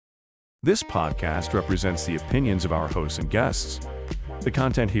This podcast represents the opinions of our hosts and guests. The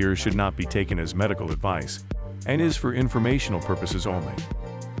content here should not be taken as medical advice and is for informational purposes only.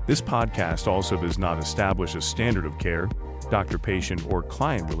 This podcast also does not establish a standard of care, doctor-patient, or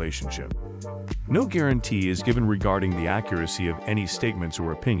client relationship. No guarantee is given regarding the accuracy of any statements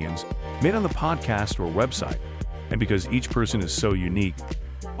or opinions made on the podcast or website, and because each person is so unique,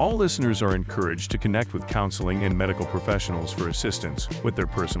 all listeners are encouraged to connect with counseling and medical professionals for assistance with their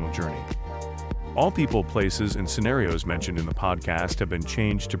personal journey. All people, places, and scenarios mentioned in the podcast have been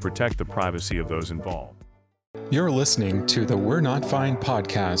changed to protect the privacy of those involved. You're listening to the We're Not Fine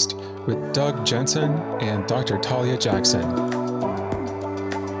podcast with Doug Jensen and Dr. Talia Jackson.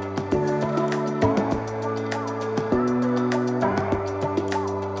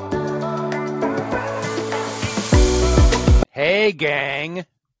 Hey, gang.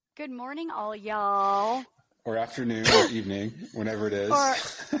 Good morning, all y'all. Or afternoon or evening, whenever it is.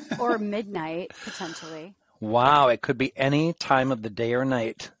 Or midnight, potentially. Wow, it could be any time of the day or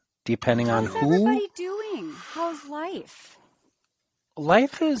night, depending on who. How's everybody doing? How's life?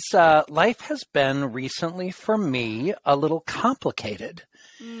 Life has been recently, for me, a little complicated.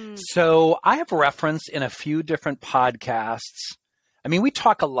 So I have referenced in a few different podcasts. I mean, we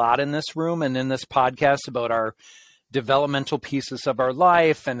talk a lot in this room and in this podcast about our developmental pieces of our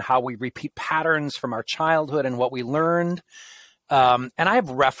life and how we repeat patterns from our childhood and what we learned. And I have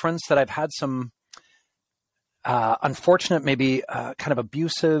referenced that I've had some unfortunate, maybe kind of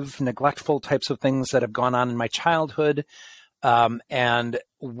abusive, neglectful types of things that have gone on in my childhood. And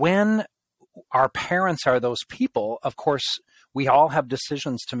when our parents are those people, of course, we all have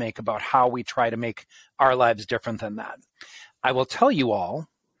decisions to make about how we try to make our lives different than that. I will tell you all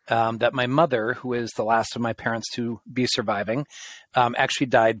that my mother, who is the last of my parents to be surviving, actually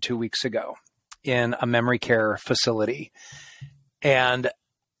died 2 weeks ago in a memory care facility. And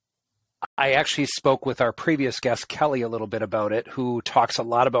I actually spoke with our previous guest, Kelly, a little bit about it, who talks a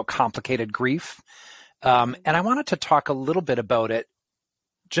lot about complicated grief. And I wanted to talk a little bit about it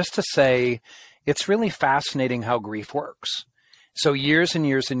just to say it's really fascinating how grief works. So years and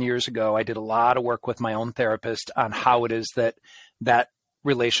years and years ago, I did a lot of work with my own therapist on how it is that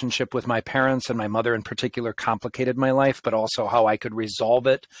relationship with my parents and my mother in particular complicated my life, but also how I could resolve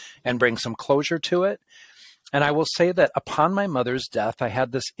it and bring some closure to it. And I will say that upon my mother's death, I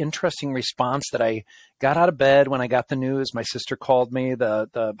had this interesting response that I got out of bed when I got the news. My sister called me,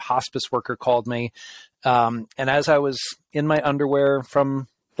 the hospice worker called me. And as I was in my underwear from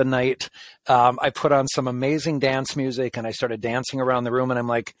the night, I put on some amazing dance music and I started dancing around the room. And I'm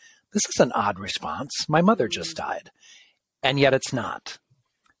like, this is an odd response. My mother just died. And yet it's not.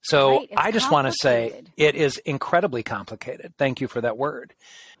 So right, I just want to say it is incredibly complicated. Thank you for that word.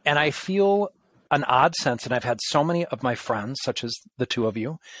 And I feel an odd sense, and I've had so many of my friends, such as the two of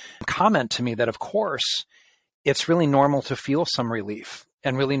you, comment to me that, of course, it's really normal to feel some relief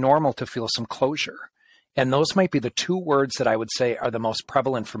and really normal to feel some closure. And those might be the two words that I would say are the most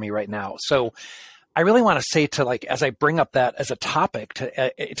prevalent for me right now. So I really want to say as I bring up that as a topic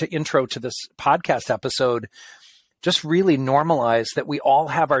to intro to this podcast episode, just really normalize that we all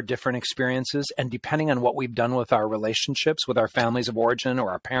have our different experiences, and depending on what we've done with our relationships, with our families of origin or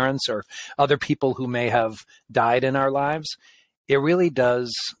our parents or other people who may have died in our lives, it really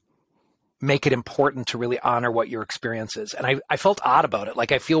does make it important to really honor what your experience is. And I felt odd about it.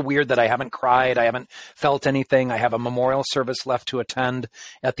 Like, I feel weird that I haven't cried. I haven't felt anything. I have a memorial service left to attend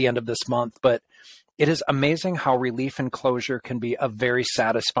at the end of this month, but it is amazing how relief and closure can be a very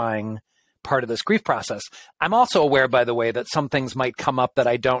satisfying part of this grief process. I'm also aware, by the way, that some things might come up that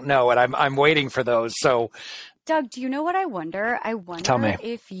I don't know, and I'm waiting for those. So, Doug, do you know what I wonder? I wonder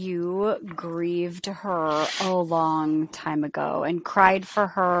if you grieved her a long time ago and cried for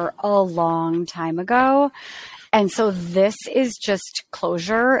her a long time ago. And so this is just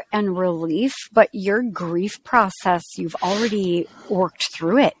closure and relief, but your grief process, you've already worked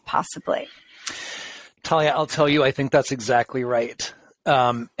through it, possibly. Talia, I'll tell you, I think that's exactly right.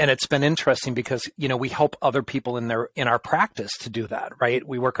 And it's been interesting because, we help other people in our practice to do that, right?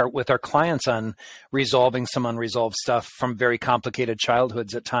 We work with our clients on resolving some unresolved stuff from very complicated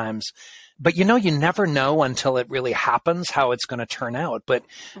childhoods at times. But, you never know until it really happens how it's going to turn out. But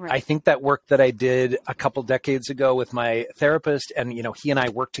right. I think that work that I did a couple decades ago with my therapist, and, he and I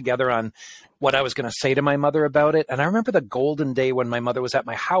worked together on what I was going to say to my mother about it. And I remember the golden day when my mother was at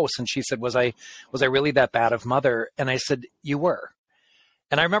my house and she said, was I really that bad of mother? And I said, you were.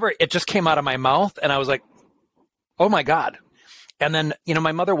 And I remember it just came out of my mouth and I was like, oh my God. And then,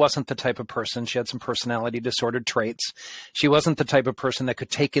 my mother wasn't the type of person. She had some personality disordered traits. She wasn't the type of person that could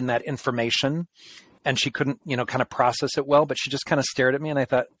take in that information, and she couldn't, kind of process it well, but she just kind of stared at me and I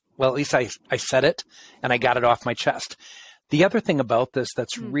thought, well, at least I said it and I got it off my chest. The other thing about this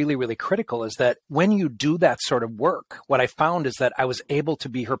that's really, really critical is that when you do that sort of work, what I found is that I was able to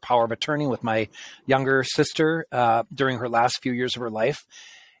be her power of attorney with my younger sister during her last few years of her life.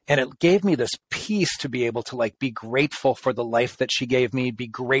 And it gave me this peace to be able to like be grateful for the life that she gave me, be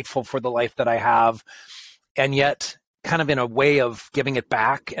grateful for the life that I have, and yet kind of in a way of giving it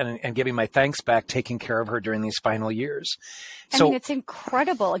back and giving my thanks back, taking care of her during these final years. I mean, it's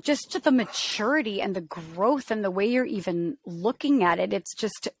incredible. Just the maturity and the growth and the way you're even looking at it.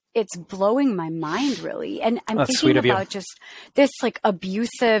 It's blowing my mind, really. And I'm thinking about just this like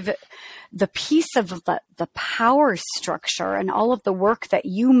abusive, the piece of the power structure and all of the work that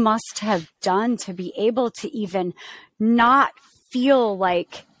you must have done to be able to even not feel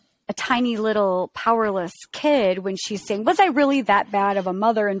like a tiny little powerless kid when she's saying, was I really that bad of a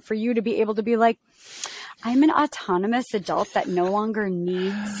mother? And for you to be able to be like, I'm an autonomous adult that no longer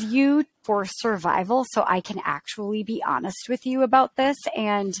needs you for survival. So I can actually be honest with you about this.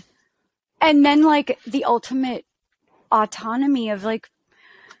 And then like the ultimate autonomy of like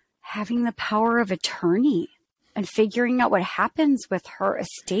having the power of attorney and figuring out what happens with her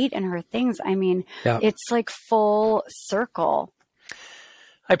estate and her things. I mean, It's like full circle.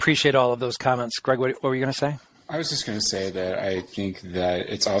 I appreciate all of those comments. Greg, what were you going to say? I was just going to say that I think that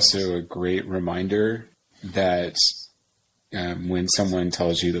it's also a great reminder that when someone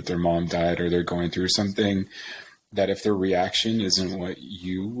tells you that their mom died or they're going through something, that if their reaction isn't what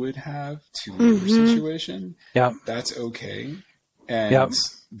you would have to your situation, that's okay. And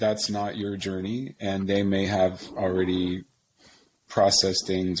that's not your journey. And they may have already processed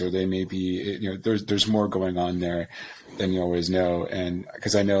things, or they may be, there's more going on there than you always know. And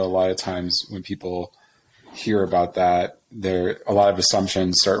because I know a lot of times when people hear about that, a lot of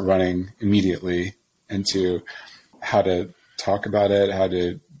assumptions start running immediately into how to talk about it, how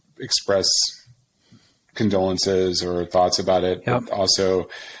to express condolences or thoughts about it. But also,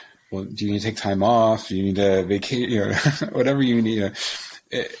 well, do you need to take time off? Do you need to vacate? Whatever you need.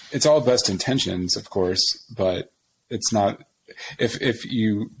 It's all best intentions, of course, but it's not. If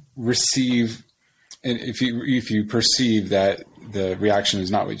you receive, and if you perceive that the reaction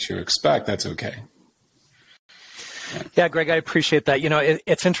is not what you expect, that's okay. Yeah, Greg, I appreciate that.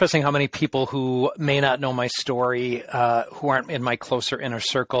 It's interesting how many people who may not know my story, who aren't in my closer inner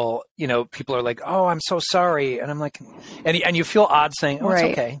circle, people are like, "Oh, I'm so sorry," and I'm like, and you feel odd saying, "Oh, It's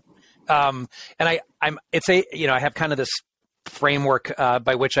okay." And I have kind of this framework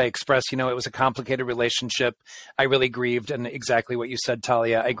by which I express, it was a complicated relationship. I really grieved, and exactly what you said,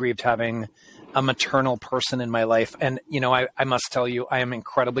 Talia, I grieved having a maternal person in my life. And, I must tell you, I am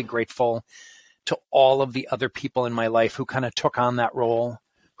incredibly grateful to all of the other people in my life who kind of took on that role,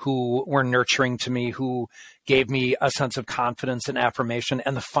 who were nurturing to me, who gave me a sense of confidence and affirmation.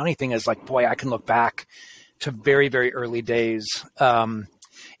 And the funny thing is, like, boy, I can look back to very, very early days.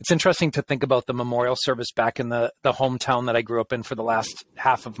 It's interesting to think about the memorial service back in the hometown that I grew up in for the last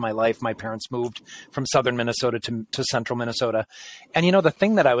half of my life. My parents moved from southern Minnesota to central Minnesota. And, the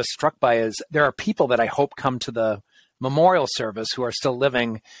thing that I was struck by is there are people that I hope come to the memorial service who are still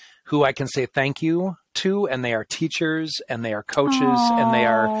living, who I can say thank you to, and they are teachers and they are coaches and they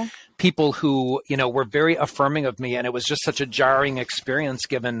are people who, were very affirming of me. And it was just such a jarring experience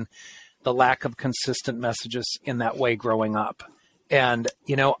given the lack of consistent messages in that way growing up. And,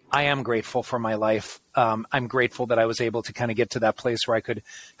 I am grateful for my life. I'm grateful that I was able to kind of get to that place where I could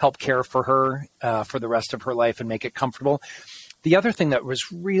help care for her for the rest of her life and make it comfortable. The other thing that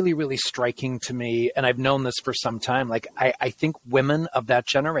was really, really striking to me, and I've known this for some time, like I think women of that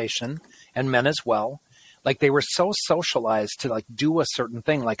generation and men as well, like they were so socialized to like do a certain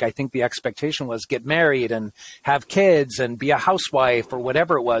thing. Like I think the expectation was get married and have kids and be a housewife or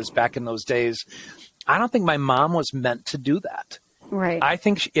whatever it was back in those days. I don't think my mom was meant to do that. Right. I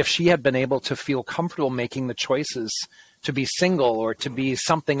think if she had been able to feel comfortable making the choices to be single or to be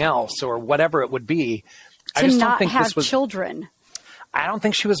something else or whatever it would be, I just don't think this was children. I don't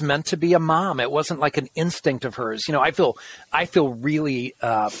think she was meant to be a mom. It wasn't like an instinct of hers. I feel really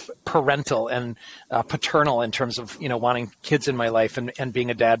parental and paternal in terms of, wanting kids in my life and being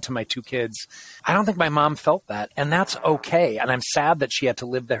a dad to my two kids. I don't think my mom felt that, and that's okay. And I'm sad that she had to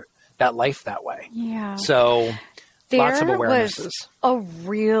live that life that way. Yeah. So lots of awarenesses. Was a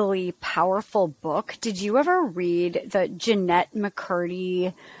really powerful book. Did you ever read the Jeanette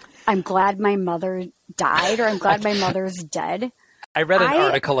McCurdy, I'm glad my mother died, or I'm glad my mother's dead? I read an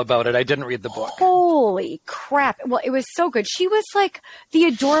article about it. I didn't read the book. Holy crap. Well, it was so good. She was like the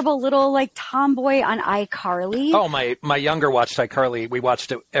adorable little like tomboy on iCarly. Oh, my younger watched iCarly. We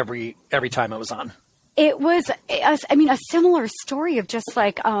watched it every time it was on. It was, a similar story of just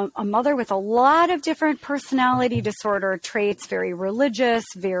like a mother with a lot of different personality disorder traits, very religious,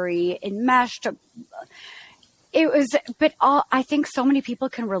 very enmeshed. I think so many people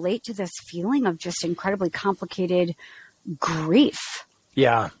can relate to this feeling of just incredibly complicated grief.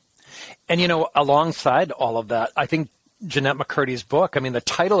 Yeah. And, alongside all of that, I think Jeanette McCurdy's book, the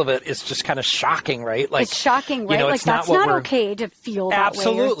title of it is just kind of shocking, right? Like, it's shocking, right? Like, that's not okay to feel that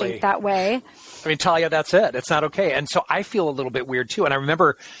way or think that way. Talia, that's it. It's not okay. And so I feel a little bit weird too. And I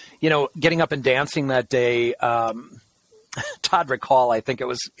remember, getting up and dancing that day. Todd Recall, I think it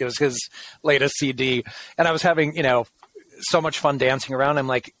was his latest CD. And I was having, so much fun dancing around.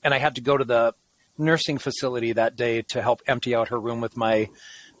 And I had to go to the nursing facility that day to help empty out her room with my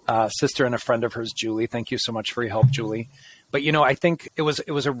sister and a friend of hers, Julie. Thank you so much for your help, Julie. But, I think it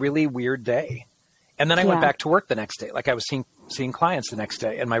was a really weird day. And then I went back to work the next day. Like I was seeing clients the next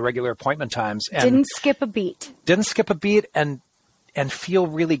day in my regular appointment times. And didn't skip a beat and feel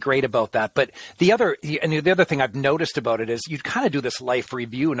really great about that. But the other thing I've noticed about it is you kind of do this life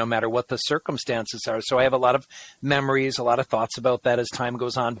review no matter what the circumstances are. So I have a lot of memories, a lot of thoughts about that as time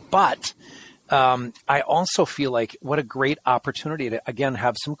goes on. But I also feel like what a great opportunity to, again,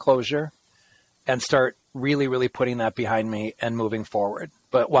 have some closure and start really, really putting that behind me and moving forward.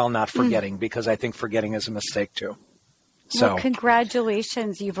 But while not forgetting, because I think forgetting is a mistake too. So well,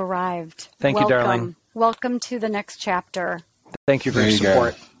 congratulations, you've arrived. Thank you, darling. Welcome to the next chapter. Thank you for your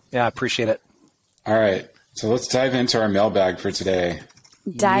support. Yeah, I appreciate it. All right. So let's dive into our mailbag for today.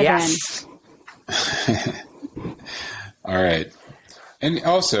 Dive in. All right. And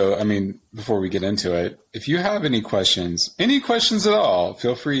also, before we get into it, if you have any questions at all,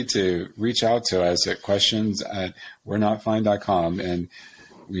 feel free to reach out to us at questions@we'renotfine.com, and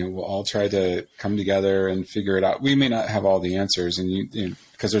we'll all try to come together and figure it out. We may not have all the answers, and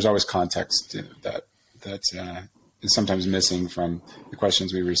because there's always context that is sometimes missing from the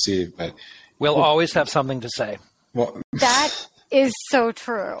questions we receive, but we'll always have something to say. Well, that is so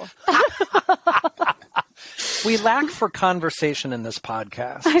true. We lack for conversation in this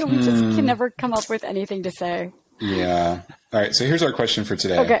podcast. We just can never come up with anything to say. Yeah. All right. So here's our question for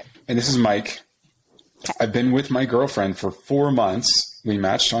today. Okay. And this is Mike. Okay. I've been with my girlfriend for 4 months. We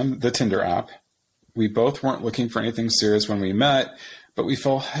matched on the Tinder app. We both weren't looking for anything serious when we met, but we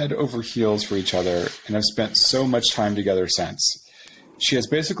fell head over heels for each other and have spent so much time together since. She has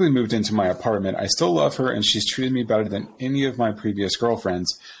basically moved into my apartment. I still love her, and she's treated me better than any of my previous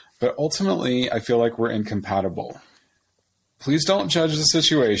girlfriends, but ultimately I feel like we're incompatible. Please don't judge the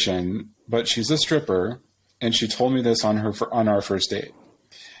situation, but she's a stripper, and she told me this on our first date.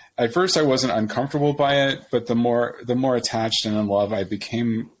 At first I wasn't uncomfortable by it, but the more attached and in love I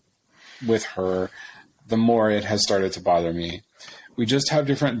became with her, the more it has started to bother me. We just have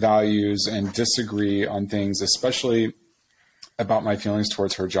different values and disagree on things, especially about my feelings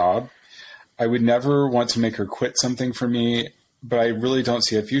towards her job. I would never want to make her quit something for me, but I really don't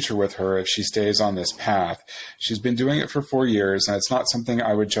see a future with her if she stays on this path. She's been doing it for 4 years, and it's not something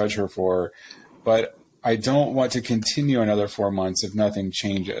I would judge her for, but I don't want to continue another 4 months if nothing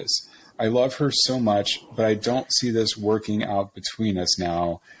changes. I love her so much, but I don't see this working out between us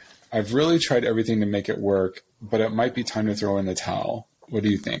now. I've really tried everything to make it work, but it might be time to throw in the towel. What do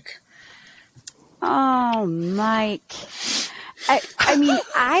you think? Oh, Mike.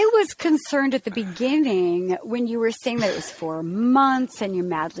 I was concerned at the beginning when you were saying that it was 4 months and you're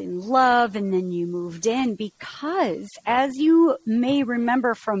madly in love and then you moved in, because as you may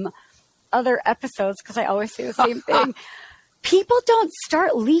remember from other episodes, because I always say the same thing, people don't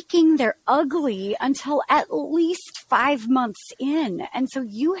start leaking their ugly until at least 5 months in. And so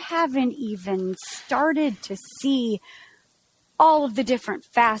you haven't even started to see all of the different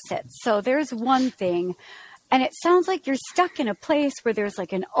facets. So there's one thing. And it sounds like you're stuck in a place where there's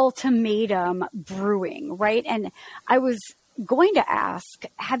like an ultimatum brewing, right? And I was going to ask,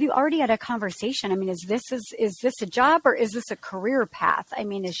 have you already had a conversation? Is this a job or is this a career path?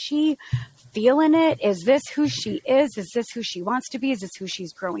 Is she feeling it? Is this who she is? Is this who she wants to be? Is this who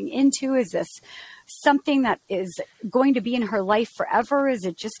she's growing into? Is this something that is going to be in her life forever? Is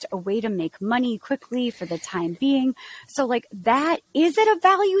it just a way to make money quickly for the time being? So like that, is it a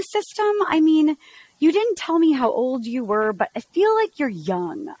value system? You didn't tell me how old you were, but I feel like you're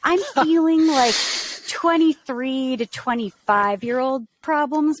young. I'm feeling like 23 to 25-year-old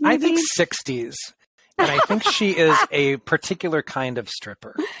problems, maybe. I think 60s. And I think she is a particular kind of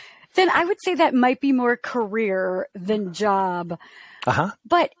stripper. Then I would say that might be more career than job. Uh-huh.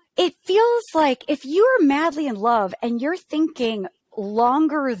 But it feels like if you're madly in love and you're thinking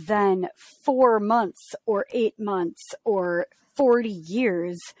longer than 4 months or 8 months or 40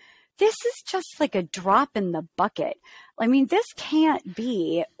 years, this is just like a drop in the bucket. I mean, this can't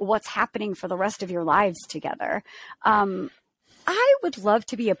be what's happening for the rest of your lives together. I would love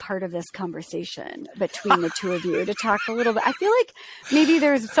to be a part of this conversation between the two of you to talk a little bit. I feel like maybe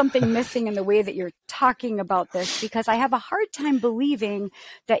there's something missing in the way that you're talking about this, because I have a hard time believing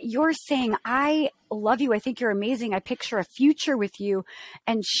that you're saying, I love you, I think you're amazing, I picture a future with you.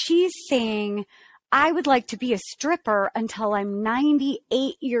 And she's saying, I would like to be a stripper until I'm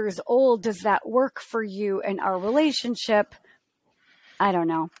 98 years old. Does that work for you in our relationship? I don't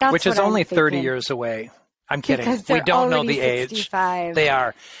know. That's which is only 30 years away. I'm kidding. We don't know the 65. Age. They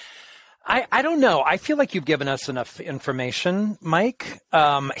are. I don't know. I feel like you've given us enough information, Mike.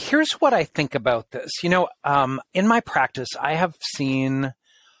 Here's what I think about this. You know, in my practice, I have seen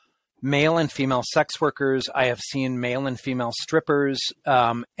male and female sex workers. I have seen male and female strippers.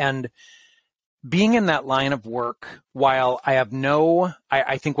 And being in that line of work, while I have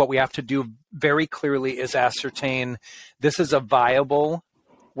I think what we have to do very clearly is ascertain this is a viable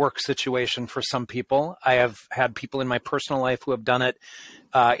work situation for some people. I have had people in my personal life who have done it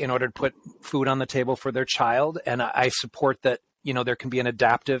in order to put food on the table for their child. And I support that, you know, there can be an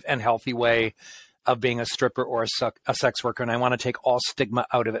adaptive and healthy way of being a stripper or a sex worker. And I want to take all stigma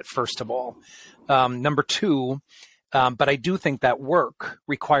out of it, first of all. Number two, but I do think that work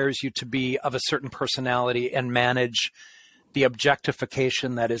requires you to be of a certain personality and manage the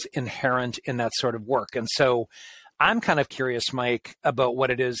objectification that is inherent in that sort of work. And so I'm kind of curious, Mike, about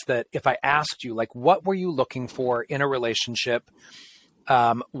what it is that if I asked you, like, what were you looking for in a relationship?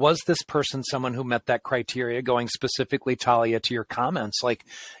 Was this person someone who met that criteria? Going specifically, Talia, to your comments, like,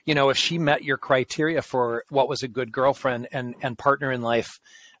 you know, if she met your criteria for what was a good girlfriend and partner in life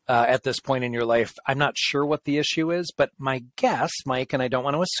at this point in your life, I'm not sure what the issue is, but my guess, Mike, and I don't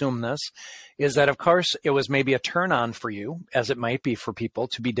want to assume this, is that, of course, it was maybe a turn on for you, as it might be for people,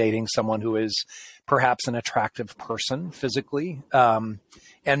 to be dating someone who is perhaps an attractive person physically. And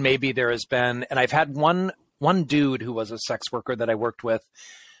maybe there has been, and I've had one dude who was a sex worker that I worked with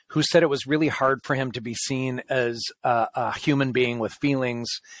who said it was really hard for him to be seen as a human being with feelings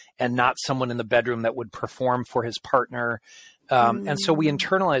and not someone in the bedroom that would perform for his partner. And so we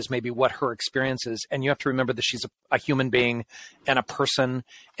internalize maybe what her experience is. And you have to remember that she's a human being and a person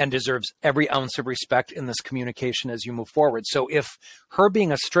and deserves every ounce of respect in this communication as you move forward. So if her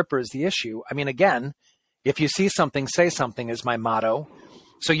being a stripper is the issue, I mean, again, if you see something, say something is my motto.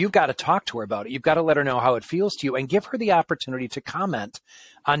 So you've got to talk to her about it. You've got to let her know how it feels to you and give her the opportunity to comment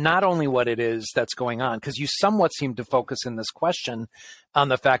on not only what it is that's going on, because you somewhat seem to focus in this question on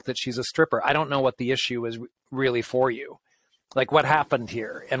the fact that she's a stripper. I don't know what the issue is really for you. Like, what happened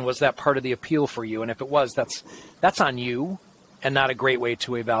here? And was that part of the appeal for you? And if it was, that's on you and not a great way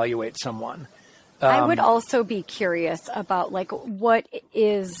to evaluate someone. I would also be curious about, like, what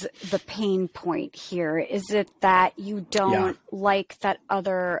is the pain point here? Is it that you don't like that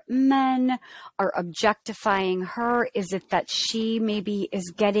other men are objectifying her? Is it that she maybe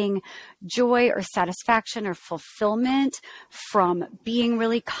is getting joy or satisfaction or fulfillment from being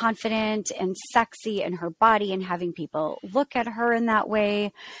really confident and sexy in her body and having people look at her in that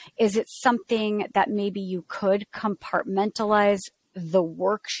way? Is it something that maybe you could compartmentalize the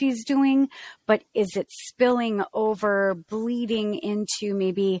work she's doing, but is it spilling over, bleeding into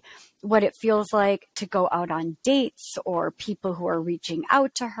maybe what it feels like to go out on dates, or people who are reaching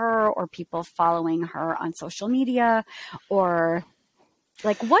out to her, or people following her on social media, or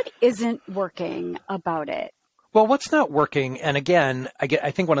like, what isn't working about it? Well, what's not working, and again,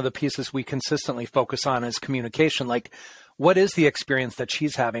 I think one of the pieces we consistently focus on is communication. Like, what is the experience that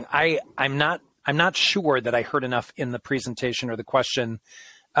she's having? I'm not sure that I heard enough in the presentation or the question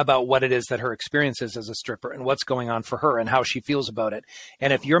about what it is that her experience is as a stripper and what's going on for her and how she feels about it.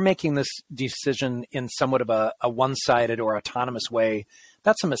 And if you're making this decision in somewhat of a one-sided or autonomous way,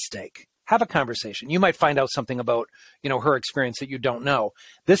 that's a mistake. Have a conversation. You might find out something about, you know, her experience that you don't know.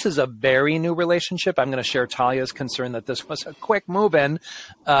 This is a very new relationship. I'm going to share Talia's concern that this was a quick move-in.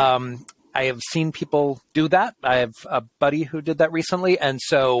 I have seen people do that. I have a buddy who did that recently. And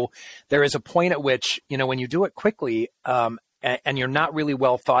so there is a point at which, you know, when you do it quickly and you're not really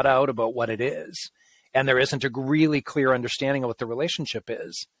well thought out about what it is, and there isn't a really clear understanding of what the relationship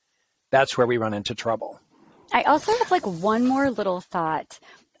is, that's where we run into trouble. I also have like one more little thought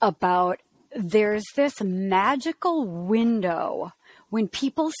about, there's this magical window when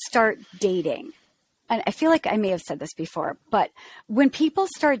people start dating. And I feel like I may have said this before, but when people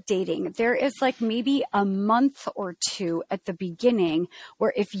start dating, there is like maybe a month or two at the beginning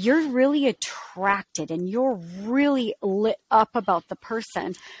where if you're really attracted and you're really lit up about the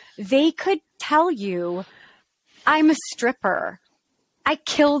person, they could tell you, I'm a stripper. I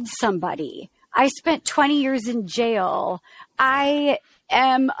killed somebody. I spent 20 years in jail. I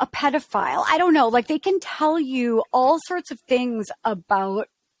am a pedophile. I don't know. Like, they can tell you all sorts of things about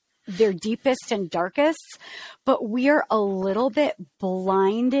their deepest and darkest, but we are a little bit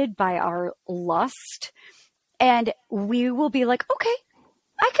blinded by our lust, and we will be like, okay,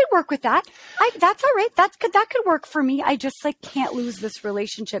 I could work with that. That's all right. That could work for me. I just like can't lose this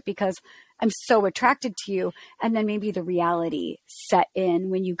relationship because I'm so attracted to you. And then maybe the reality set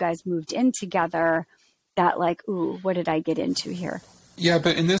in when you guys moved in together that like, ooh, what did I get into here? Yeah,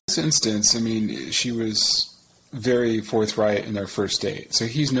 but in this instance, I mean, she was very forthright in their first date. So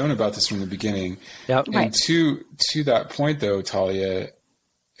he's known about this from the beginning. Yep. And Right. to that point, though, Talia,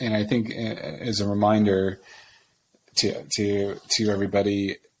 and I think as a reminder to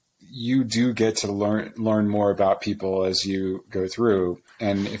everybody, you do get to learn more about people as you go through.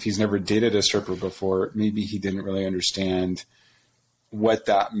 And if he's never dated a stripper before, maybe he didn't really understand what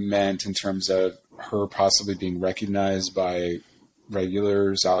that meant in terms of her possibly being recognized by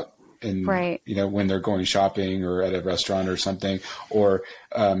regulars out in, Right. you know, when they're going shopping or at a restaurant or something, or,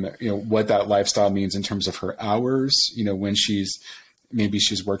 you know, what that lifestyle means in terms of her hours, you know, when maybe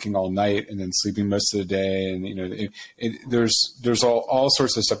she's working all night and then sleeping most of the day. And, you know, there's all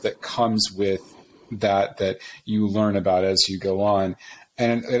sorts of stuff that comes with that you learn about as you go on.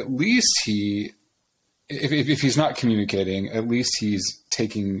 And at least if he's not communicating, at least he's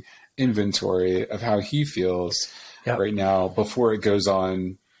taking inventory of how he feels right now before it goes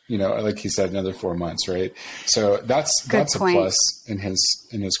on, you know, like he said, another 4 months. Right. So that's a plus in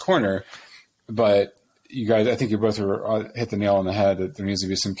his corner. But you guys, I think you both hit the nail on the head that there needs to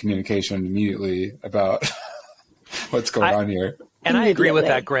be some communication immediately about what's going on here. And I agree with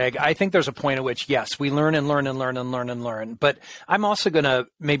that, Greg. I think there's a point at which, yes, we learn and learn and learn and learn and learn. But I'm also going to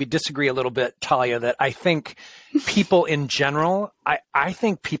maybe disagree a little bit, Talia, that I think people in general, I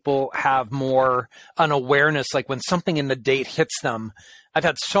think people have more an awareness, like when something in the date hits them. I've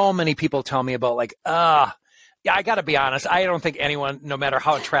had so many people tell me about like, yeah, I got to be honest. I don't think anyone, no matter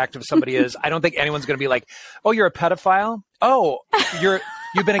how attractive somebody is, I don't think anyone's going to be like, oh, you're a pedophile? Oh,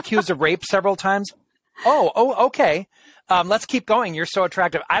 you've been accused of rape several times? Oh, okay. Let's keep going. You're so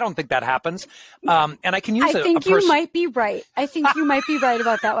attractive. I don't think that happens. And I can use I think you might be right. I think you might be right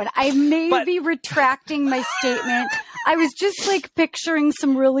about that one. I may be retracting my statement. I was just like picturing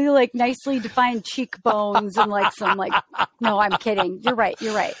some really like nicely defined cheekbones and like some like, no, I'm kidding. You're right.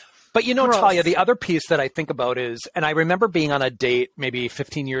 But you know, Gross. Talia, the other piece that I think about is, and I remember being on a date maybe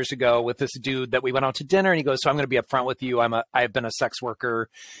 15 years ago with this dude that we went out to dinner, and he goes, so I'm going to be upfront with you. I've been a sex worker.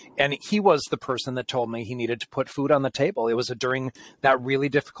 And he was the person that told me he needed to put food on the table. It was during that really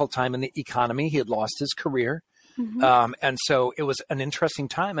difficult time in the economy. He had lost his career. Mm-hmm. And so it was an interesting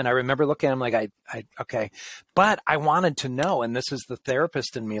time. And I remember looking at him like, okay, but I wanted to know, and this is the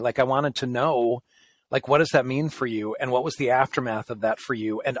therapist in me, like I wanted to know, like, what does that mean for you? And what was the aftermath of that for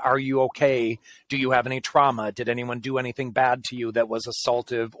you? And are you okay? Do you have any trauma? Did anyone do anything bad to you that was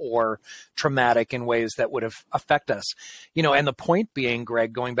assaultive or traumatic in ways that would have affect us? You know, and the point being,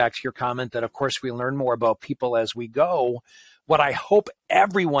 Greg, going back to your comment that, of course, we learn more about people as we go. What I hope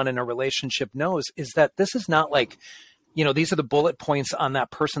everyone in a relationship knows is that this is not like, you know, these are the bullet points on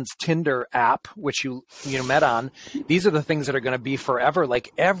that person's Tinder app, which you met on. These are the things that are going to be forever.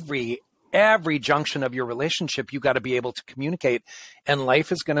 Like every junction of your relationship, you got to be able to communicate, and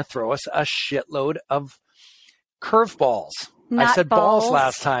life is going to throw us a shitload of curveballs. I said balls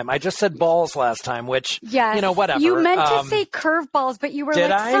last time. I just said balls last time, which, yes, you know, whatever. You meant to say curveballs, but you were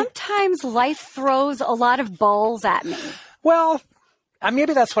like, sometimes life throws a lot of balls at me. Well,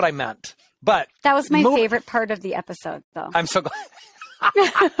 maybe that's what I meant, but that was my favorite part of the episode, though. I'm so glad.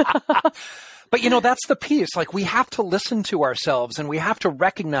 But, you know, that's the piece. Like, we have to listen to ourselves, and we have to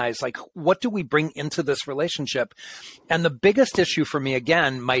recognize, like, what do we bring into this relationship? And the biggest issue for me,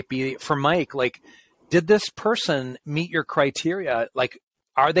 again, might be for Mike, like, did this person meet your criteria? Like,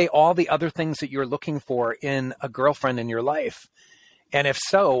 are they all the other things that you're looking for in a girlfriend in your life? And if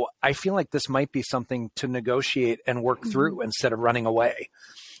so, I feel like this might be something to negotiate and work through instead of running away.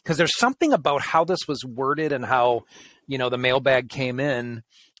 Because there's something about how this was worded and how, you know, the mailbag came in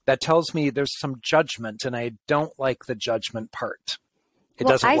that tells me there's some judgment, and I don't like the judgment part. It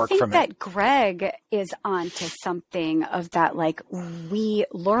doesn't work for me. I think that Greg is onto something of that, like, we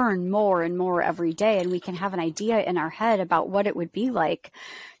learn more and more every day, and we can have an idea in our head about what it would be like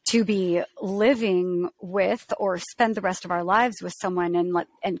to be living with or spend the rest of our lives with someone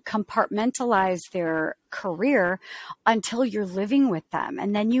and compartmentalize their career until you're living with them.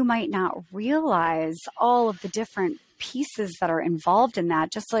 And then you might not realize all of the different pieces that are involved in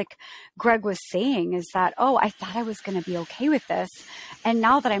that. Just like Greg was saying, is that, oh, I thought I was going to be okay with this. And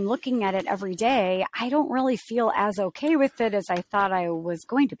now that I'm looking at it every day, I don't really feel as okay with it as I thought I was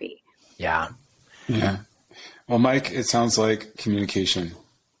going to be. Yeah. Yeah. Well, Mike, it sounds like communication.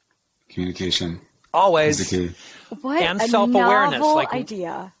 Always. Is the key. What and a self-awareness. novel Like,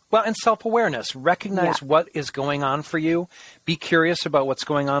 idea. Well, and self-awareness. Recognize what is going on for you. Be curious about what's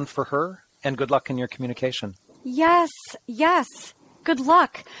going on for her, and good luck in your communication. Yes. Good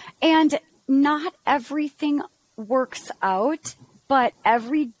luck. And not everything works out, but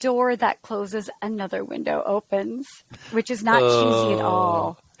every door that closes, another window opens, which is not cheesy at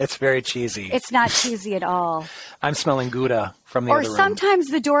all. It's very cheesy. It's not cheesy at all. I'm smelling Gouda from the or other room. Or sometimes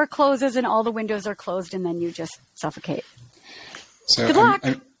the door closes and all the windows are closed and then you just suffocate. So good luck.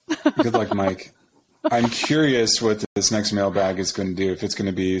 Good luck, Mike. I'm curious what this next mailbag is going to do. If it's going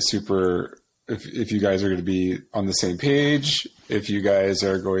to be super, if you guys are going to be on the same page, if you guys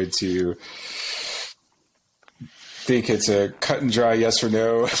are going to think it's a cut and dry yes or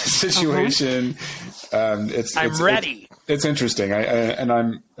no situation. I'm ready. It's interesting.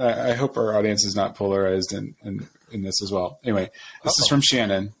 I hope our audience is not polarized in this as well. Anyway, this is from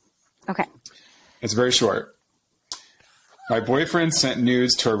Shannon. Okay. It's very short. My boyfriend sent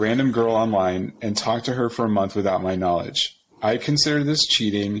nudes to a random girl online and talked to her for a month without my knowledge. I consider this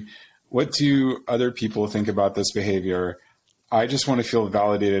cheating. What do other people think about this behavior? I just want to feel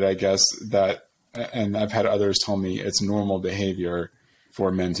validated, I guess, that, and I've had others tell me it's normal behavior for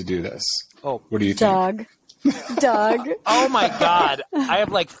men to do this. Oh, what do you think? Doug. Oh my God. I have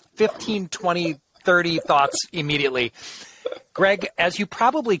like 15, 20, 30 thoughts immediately. Greg, as you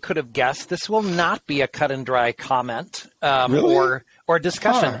probably could have guessed, this will not be a cut and dry comment really? or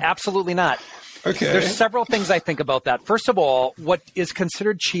discussion. Absolutely not. Okay. There's several things I think about that. First of all, what is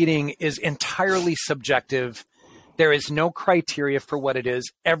considered cheating is entirely subjective. There is no criteria for what it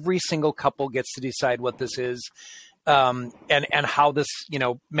is. Every single couple gets to decide what this is. And how this,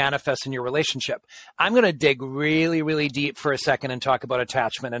 manifests in your relationship. I'm going to dig really, really deep for a second and talk about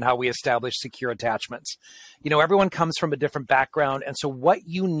attachment and how we establish secure attachments. Everyone comes from a different background. And so what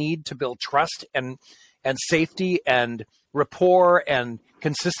you need to build trust and safety and rapport and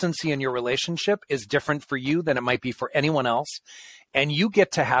consistency in your relationship is different for you than it might be for anyone else. And you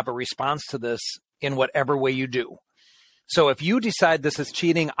get to have a response to this in whatever way you do. So if you decide this is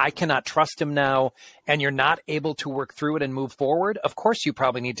cheating, I cannot trust him now, and you're not able to work through it and move forward, of course you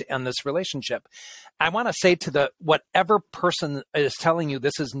probably need to end this relationship. I want to say to whatever person is telling you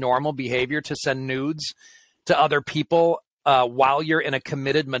this is normal behavior to send nudes to other people while you're in a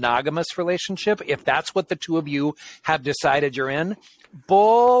committed monogamous relationship, if that's what the two of you have decided you're in,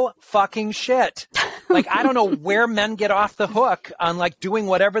 bull fucking shit. Like, I don't know where men get off the hook on like doing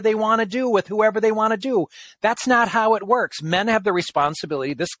whatever they want to do with whoever they want to do. That's not how it works. Men have the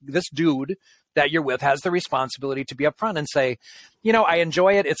responsibility. This dude that you're with has the responsibility to be upfront and say, I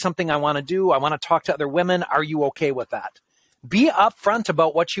enjoy it. It's something I want to do. I want to talk to other women. Are you okay with that? Be upfront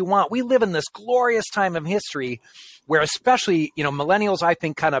about what you want. We live in this glorious time of history where especially, millennials, I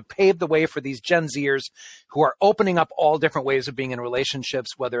think, kind of paved the way for these Gen Zers who are opening up all different ways of being in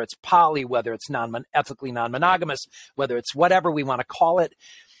relationships, whether it's poly, whether it's ethically non-monogamous, whether it's whatever we want to call it.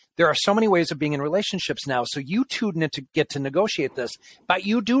 There are so many ways of being in relationships now. So you two need to get to negotiate this, but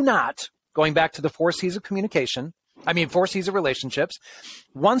you do not, going back to the 4 C's of communication, 4 C's of relationships.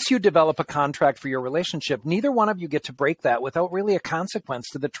 Once you develop a contract for your relationship, neither one of you get to break that without really a consequence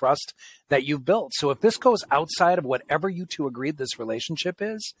to the trust that you've built. So if this goes outside of whatever you two agreed this relationship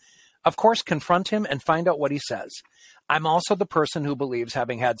is, of course, confront him and find out what he says. I'm also the person who believes,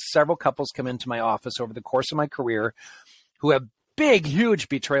 having had several couples come into my office over the course of my career who have big, huge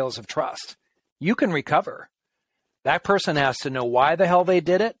betrayals of trust, you can recover. That person has to know why the hell they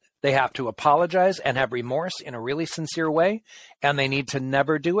did it. They have to apologize and have remorse in a really sincere way, and they need to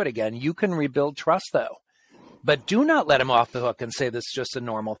never do it again. You can rebuild trust, though. But do not let him off the hook and say this is just a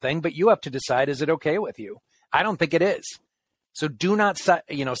normal thing, but you have to decide, is it okay with you? I don't think it is. So do not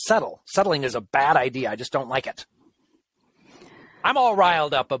settle. Settling is a bad idea. I just don't like it. I'm all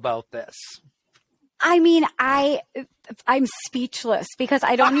riled up about this. I'm speechless because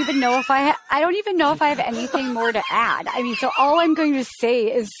I don't even know if I have anything more to add. So all I'm going to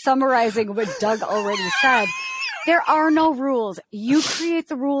say is summarizing what Doug already said. There are no rules. You create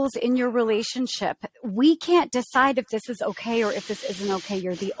the rules in your relationship. We can't decide if this is okay or if this isn't okay.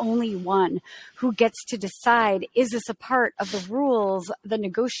 You're the only one who gets to decide, is this a part of the rules, the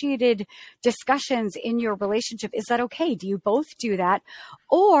negotiated discussions in your relationship? Is that okay? Do you both do that?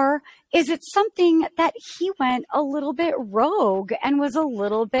 Or is it something that he went a little bit rogue and was a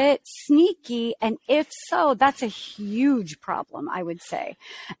little bit sneaky? And if so, that's a huge problem, I would say.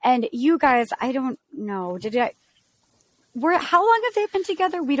 And you guys, I don't know. How long have they been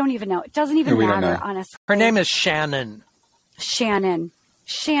together? We don't even know. It doesn't even matter, honestly. Her name is Shannon. Shannon.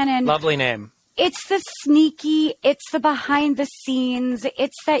 Lovely name. It's the sneaky, it's the behind the scenes,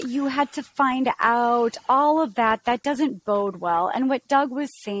 it's that you had to find out, all of that doesn't bode well. And what Doug was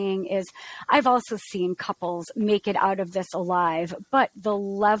saying is, I've also seen couples make it out of this alive, but the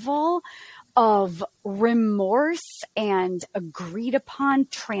level of remorse and agreed upon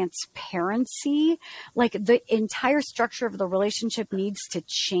transparency, like the entire structure of the relationship needs to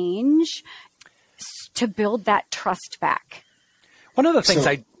change to build that trust back. One of the things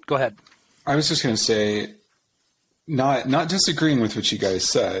go ahead. I was just going to say, not disagreeing with what you guys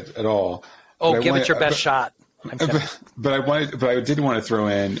said at all. Oh, give it your best shot. But I did want to throw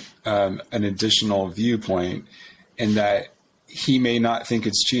in an additional viewpoint, in that he may not think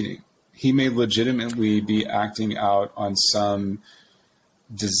it's cheating. He may legitimately be acting out on some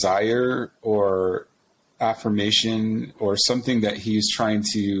desire or affirmation or something that he's trying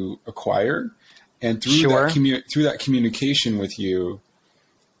to acquire, and through that communication with you,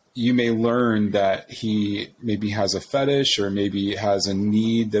 you may learn that he maybe has a fetish or maybe has a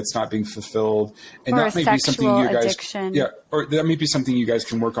need that's not being fulfilled. And or that may be something you guys, addiction. or that may be something you guys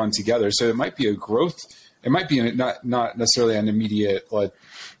can work on together. So it might be a growth. It might be not necessarily an immediate like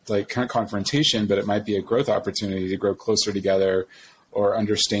kind of confrontation, but it might be a growth opportunity to grow closer together or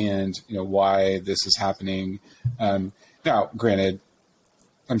understand, why this is happening. Now, granted,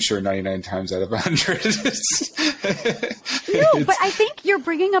 I'm sure 99 times out of 100. No, but I think you're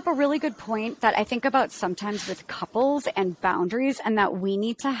bringing up a really good point that I think about sometimes with couples and boundaries, and that we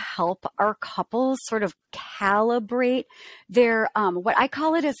need to help our couples sort of calibrate their, what I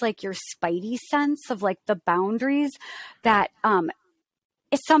call it is like your spidey sense of like the boundaries that,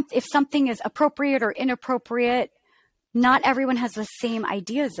 if something is appropriate or inappropriate, not everyone has the same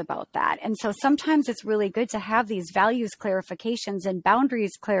ideas about that. And so sometimes it's really good to have these values clarifications and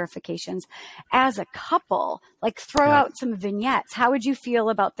boundaries clarifications as a couple, like throw out some vignettes. How would you feel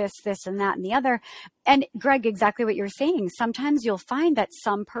about this, and that, and the other? And Greg, exactly what you're saying. Sometimes you'll find that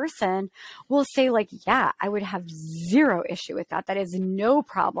some person will say like, yeah, I would have zero issue with that. That is no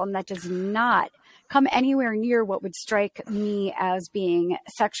problem. That does not come anywhere near what would strike me as being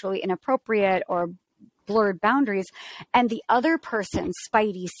sexually inappropriate or blurred boundaries. And the other person's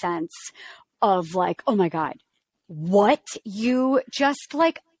spidey sense of like, oh my God, what? You just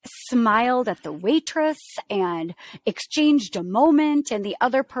like smiled at the waitress and exchanged a moment. And the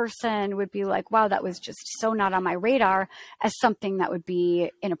other person would be like, wow, that was just so not on my radar as something that would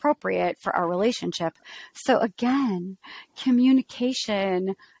be inappropriate for our relationship. So again,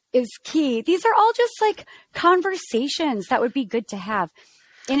 communication is key. These are all just like conversations that would be good to have.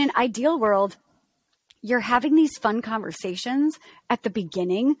 In an ideal world, you're having these fun conversations at the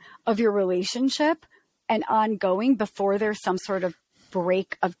beginning of your relationship and ongoing before there's some sort of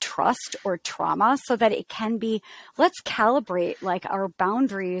break of trust or trauma, so that it can be, let's calibrate like our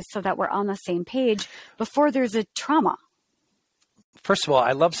boundaries so that we're on the same page before there's a trauma. First of all,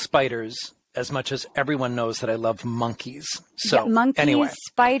 I love spiders as much as everyone knows that I love monkeys. So monkeys, anyway,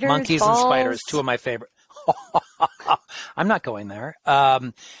 spiders, monkeys balls. And spiders, two of my favorite. I'm not going there.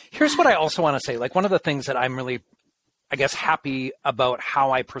 Here's what I also want to say. Like, one of the things that I'm really, I guess, happy about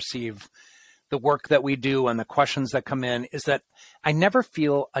how I perceive the work that we do and the questions that come in is that I never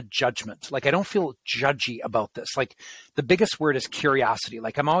feel a judgment. Like, I don't feel judgy about this. Like, the biggest word is curiosity.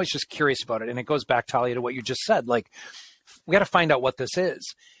 Like, I'm always just curious about it. And it goes back, Talia, to what you just said. Like, we got to find out what this is.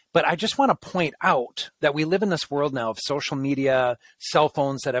 But I just want to point out that we live in this world now of social media, cell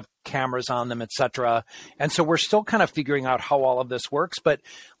phones that have cameras on them, et cetera. And so we're still kind of figuring out how all of this works. But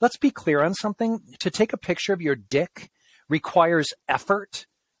let's be clear on something. To take a picture of your dick requires effort,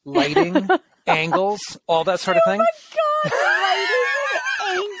 lighting, angles, all that sort of thing. Oh my God,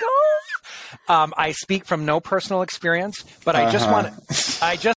 lighting and angles? I speak from no personal experience, but I just want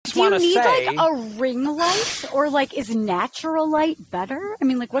to Do you need say, like a ring light, or like is natural light better? I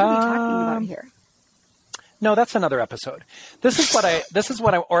mean, like, what are we talking about here? No, that's another episode. This is what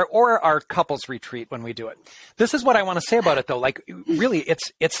I, or our couples retreat when we do it. This is what I want to say about it though. Like, really,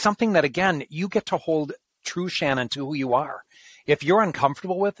 it's something that, again, you get to hold true, Shannon, to who you are. If you're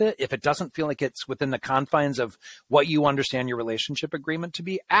uncomfortable with it, if it doesn't feel like it's within the confines of what you understand your relationship agreement to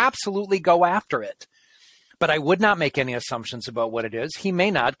be, absolutely go after it. But I would not make any assumptions about what it is. He may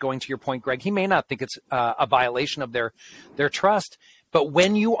not, going to your point, Greg, he may not think it's a violation of their trust. But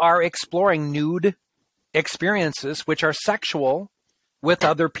when you are exploring nude experiences, which are sexual, with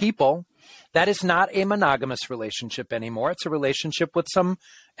other people, that is not a monogamous relationship anymore. It's a relationship with some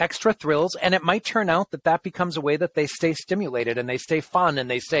extra thrills. And it might turn out that that becomes a way that they stay stimulated and they stay fun and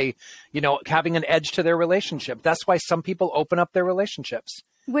they stay, having an edge to their relationship. That's why some people open up their relationships.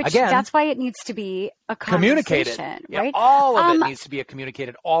 That's why it needs to be a communicated, right? Yeah, all of it needs to be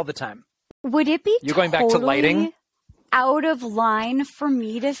communicated all the time. Would it be You're going back to lighting? Out of line for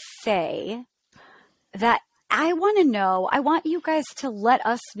me to say that I want you guys to let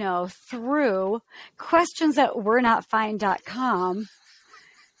us know through questions@we'renotfine.com.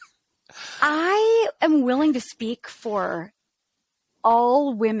 I am willing to speak for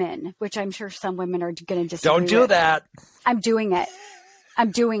all women, which I'm sure some women are going to disagree Don't do with. that. I'm doing it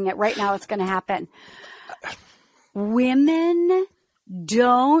right now. It's going to happen. Women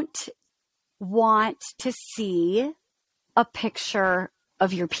don't want to see a picture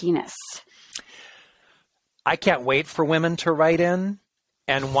of your penis. I can't wait for women to write in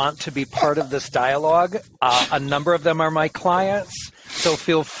and want to be part of this dialogue. A number of them are my clients, so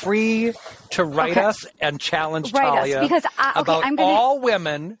feel free to write us and challenge Talia because all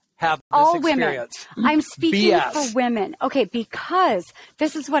women have this all experience. Women. I'm speaking BS. for women. Okay, because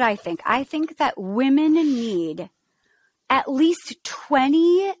this is what I think. I think that women need at least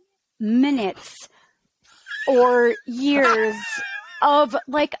 20 minutes or years of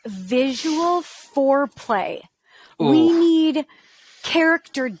visual foreplay. Ooh. We need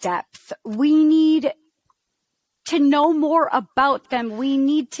character depth. We need to know more about them. We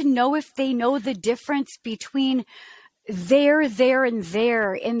need to know if they know the difference between there, and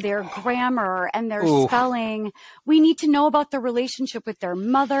there in their grammar and their spelling. We need to know about the relationship with their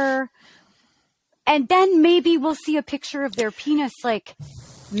mother. And then maybe we'll see a picture of their penis,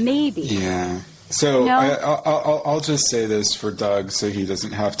 maybe. Yeah. So I'll just say this for Doug so he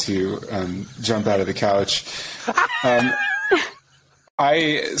doesn't have to jump out of the couch. Some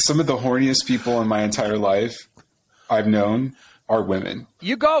of the horniest people in my entire life I've known are women.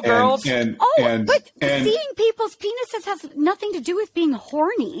 You go, girls. But seeing people's penises has nothing to do with being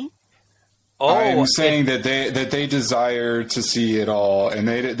horny. I'm saying that they desire to see it all, and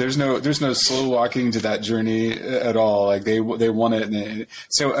there's no slow walking to that journey at all. They want it,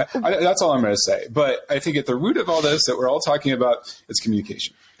 that's all I'm going to say. But I think at the root of all this that we're all talking about is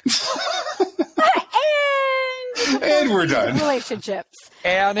communication. And we're done. Relationships.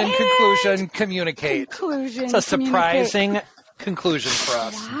 And in conclusion, communicate. It's a surprising conclusion for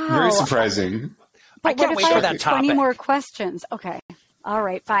us. Wow. Very surprising. But I can't wait for that topic. 20 more questions. Okay. All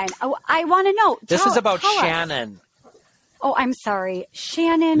right, fine. Oh, I want to know. This is about tell Shannon. Us. Oh, I'm sorry.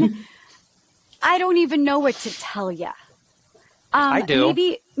 Shannon, I don't even know what to tell you. I do.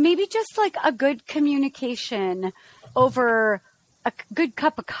 Maybe just a good communication over a good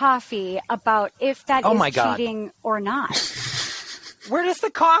cup of coffee about if that is cheating or not. Where does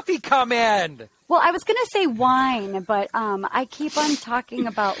the coffee come in? Well, I was going to say wine, but I keep on talking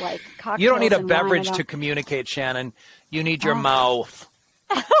about cocktails. You don't need a beverage to communicate, Shannon. You need your mouth.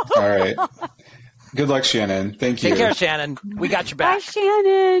 All right. Good luck, Shannon. Thank you. Take care, Shannon. We got your back. Bye,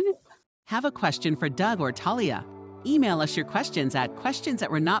 Shannon. Have a question for Doug or Talia? Email us your questions at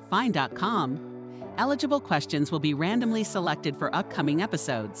questions@we'renotfine.com. Eligible questions will be randomly selected for upcoming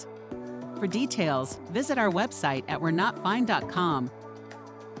episodes. For details, visit our website at we'renotfine.com.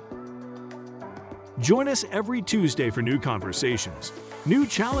 Join us every Tuesday for new conversations, new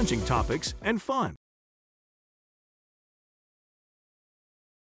challenging topics, and fun.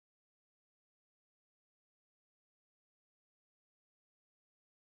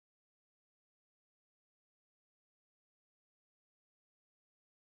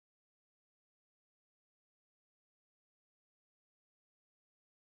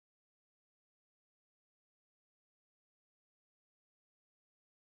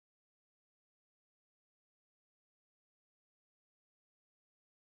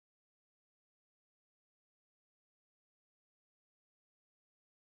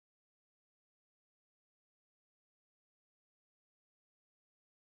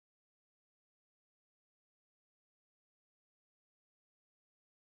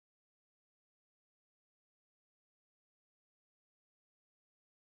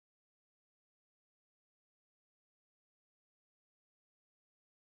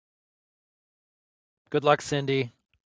 Good luck, Cindy.